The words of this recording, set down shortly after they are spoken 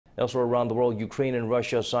Elsewhere around the world, Ukraine and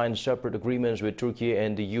Russia signed separate agreements with Turkey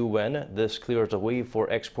and the UN. This clears the way for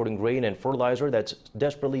exporting grain and fertilizer that's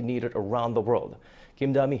desperately needed around the world.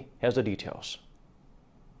 Dami has the details.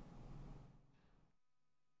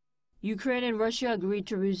 Ukraine and Russia agreed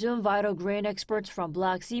to resume vital grain exports from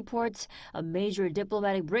Black Sea ports, a major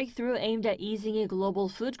diplomatic breakthrough aimed at easing a global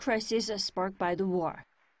food crisis sparked by the war.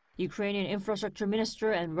 Ukrainian Infrastructure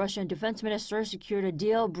Minister and Russian Defense Minister secured a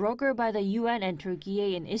deal brokered by the UN and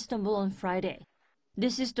Turkiye in Istanbul on Friday.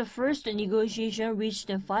 This is the first negotiation reached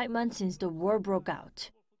in 5 months since the war broke out.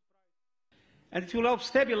 And it will help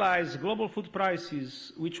stabilize global food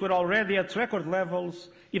prices, which were already at record levels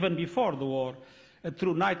even before the war, a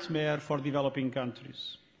true nightmare for developing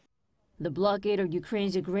countries. The blockade of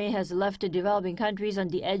Ukraine's grain has left the developing countries on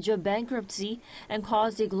the edge of bankruptcy and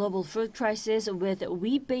caused a global food crisis, with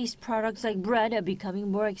wheat-based products like bread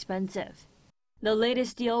becoming more expensive. The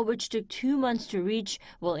latest deal, which took 2 months to reach,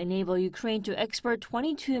 will enable Ukraine to export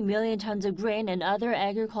 22 million tons of grain and other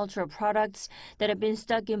agricultural products that have been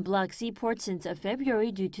stuck in Black Sea ports since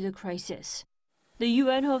February due to the crisis. The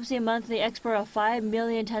UN hopes a monthly export of 5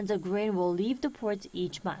 million tons of grain will leave the ports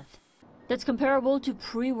each month. That's comparable to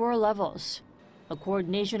pre-war levels. A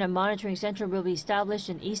coordination and monitoring center will be established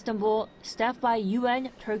in Istanbul, staffed by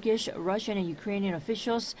UN, Turkish, Russian, and Ukrainian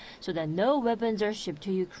officials so that no weapons are shipped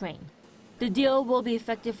to Ukraine. The deal will be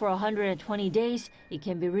effective for 120 days. It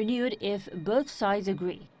can be renewed if both sides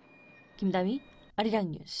agree. Dami,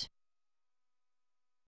 Arirang News.